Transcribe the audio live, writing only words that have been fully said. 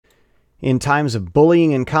In times of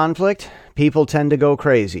bullying and conflict, people tend to go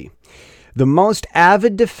crazy. The most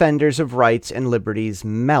avid defenders of rights and liberties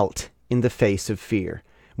melt in the face of fear.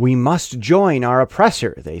 We must join our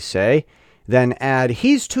oppressor, they say, then add,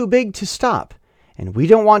 he's too big to stop, and we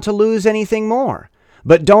don't want to lose anything more.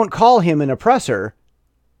 But don't call him an oppressor.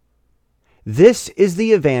 This is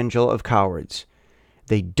the evangel of cowards.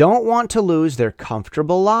 They don't want to lose their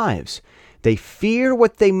comfortable lives. They fear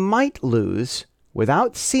what they might lose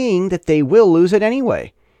without seeing that they will lose it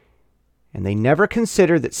anyway. And they never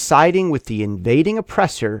consider that siding with the invading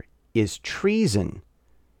oppressor is treason.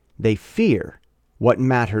 They fear what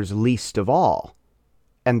matters least of all.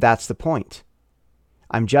 And that's the point.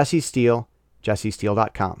 I'm Jesse Steele,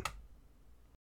 jessesteele.com.